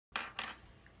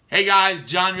Hey guys,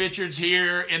 John Richards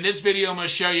here. In this video, I'm going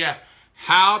to show you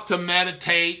how to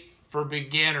meditate for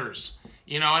beginners.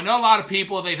 You know, I know a lot of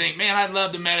people, they think, man, I'd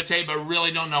love to meditate, but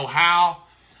really don't know how.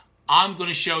 I'm going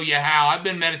to show you how. I've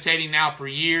been meditating now for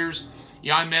years.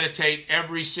 Yeah, I meditate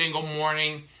every single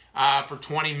morning for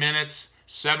 20 minutes,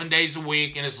 7 days a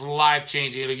week, and it's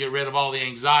life-changing. It'll get rid of all the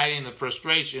anxiety and the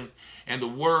frustration and the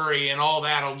worry and all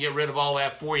that. It'll get rid of all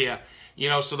that for you. You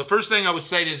know, so the first thing I would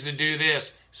say is to do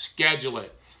this, schedule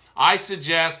it. I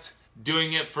suggest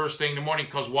doing it first thing in the morning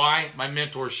because why? My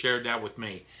mentor shared that with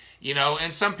me. You know,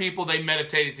 and some people, they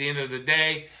meditate at the end of the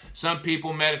day. Some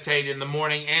people meditate in the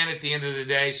morning and at the end of the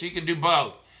day, so you can do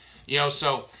both. You know,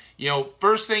 so,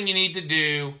 first thing you need to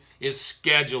do is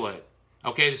schedule it.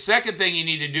 Okay, the second thing you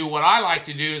need to do, what I like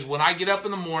to do is when I get up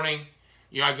in the morning,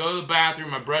 I go to the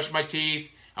bathroom, I brush my teeth,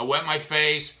 I wet my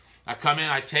face, I come in,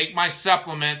 I take my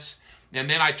supplements, and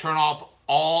then I turn off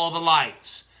all the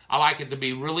lights. I like it to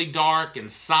be really dark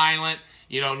and silent.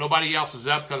 You know, nobody else is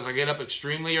up because I get up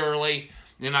extremely early.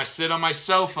 Then I sit on my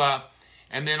sofa,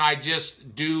 and then I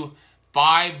just do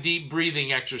 5 deep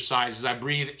breathing exercises. I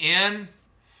breathe in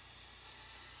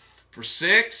for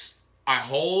 6. I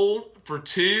hold for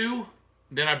 2.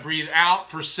 Then I breathe out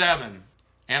for 7.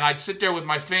 And I'd sit there with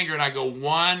my finger, and I go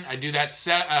 1. I do that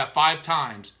 5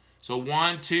 times. So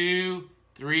 1, 2,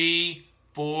 3,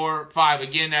 4, 5.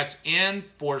 Again, that's in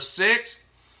for 6.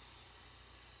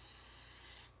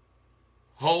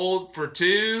 Hold for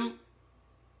 2,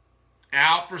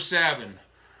 out for 7.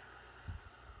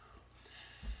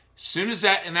 As soon as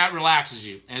that, and that relaxes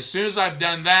you. And as soon as I've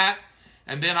done that,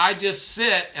 and then I just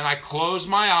sit and I close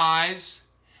my eyes,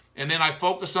 and then I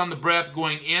focus on the breath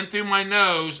going in through my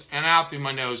nose and out through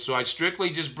my nose. So I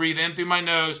strictly just breathe in through my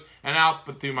nose and out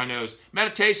through my nose.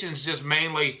 Meditation is just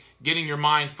mainly getting your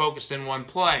mind focused in one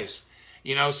place.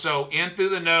 You know, so in through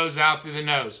the nose, out through the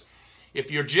nose. If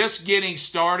you're just getting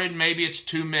started, maybe it's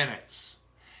 2 minutes.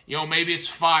 You know, maybe it's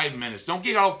 5 minutes. Don't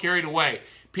get all carried away.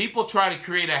 People try to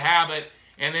create a habit,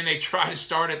 and then they try to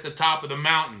start at the top of the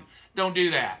mountain. Don't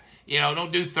do that. You know,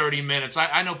 don't do 30 minutes.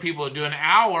 I know people that do an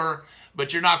hour,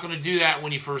 but you're not going to do that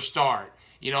when you first start.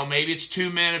 You know, maybe it's 2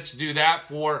 minutes. Do that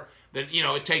for,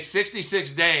 it takes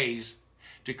 66 days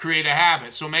to create a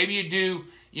habit. So maybe you do,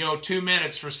 2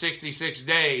 minutes for 66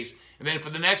 days, and then for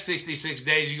the next 66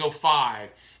 days, you go 5.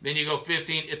 Then you go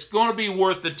 15. It's going to be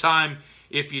worth the time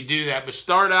if you do that. But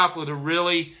start off with a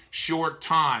really short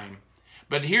time.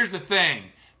 But here's the thing.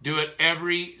 Do it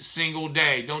every single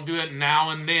day. Don't do it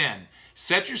now and then.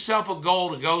 Set yourself a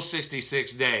goal to go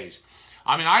 66 days.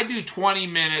 I mean, I do 20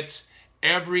 minutes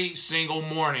every single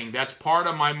morning. That's part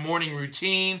of my morning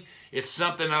routine. It's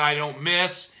something that I don't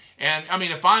miss. And, I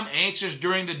mean, if I'm anxious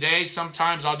during the day,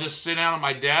 sometimes I'll just sit down at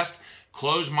my desk,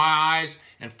 close my eyes,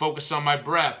 and focus on my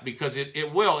breath because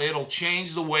it'll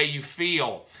change the way you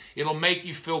feel. It'll make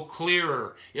you feel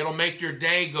clearer. It'll make your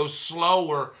day go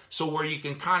slower so where you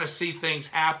can kind of see things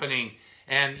happening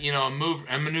and, move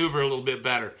and maneuver a little bit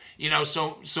better.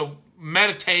 So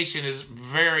meditation is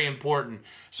very important.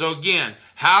 So again,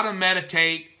 how to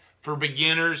meditate for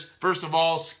beginners. First of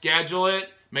all, schedule it.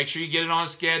 Make sure you get it on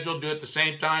schedule. Do it at the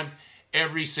same time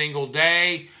every single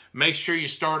day. Make sure you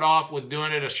start off with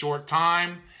doing it a short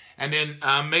time. And then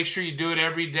make sure you do it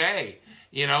every day,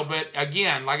 But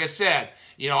again, like I said,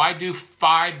 I do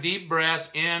 5 deep breaths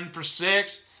in for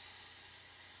 6,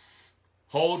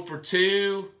 hold for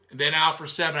 2, and then out for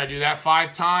 7. I do that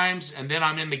 5 times, and then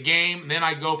I'm in the game. And then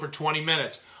I go for 20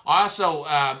 minutes. Also,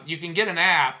 you can get an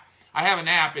app. I have an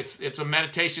app. It's a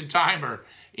meditation timer.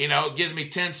 It gives me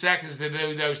 10 seconds to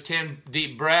do those 10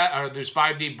 deep breaths or those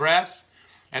 5 deep breaths.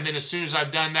 And then as soon as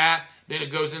I've done that, then it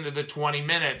goes into the 20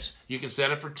 minutes. You can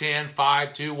set it for 10,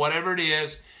 5, 2, whatever it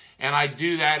is. And I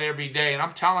do that every day. And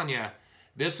I'm telling you,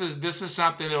 this is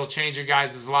something that will change your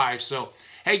guys' life. So,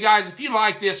 hey guys, if you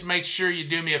like this, make sure you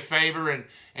do me a favor and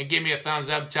give me a thumbs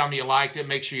up. Tell me you liked it.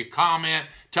 Make sure you comment.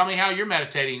 Tell me how you're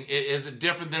meditating. Is it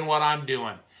different than what I'm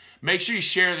doing? Make sure you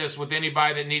share this with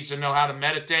anybody that needs to know how to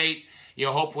meditate.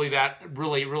 Hopefully that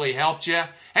really helped you.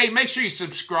 Hey, make sure you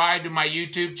subscribe to my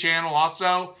YouTube channel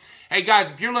also. Hey guys,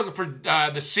 if you're looking for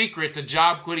the secret to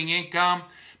job quitting income,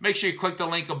 make sure you click the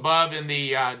link above in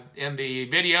the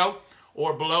video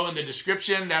or below in the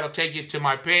description. That'll take you to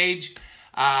my page,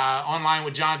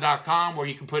 onlinewithjohn.com, where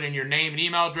you can put in your name and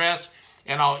email address,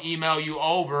 and I'll email you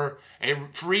over a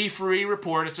free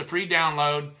report. It's a free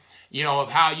download, of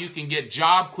how you can get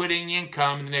job quitting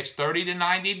income in the next 30 to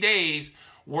 90 days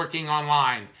working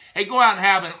online. Hey, go out and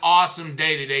have an awesome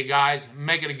day today, guys.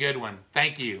 Make it a good one.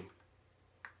 Thank you.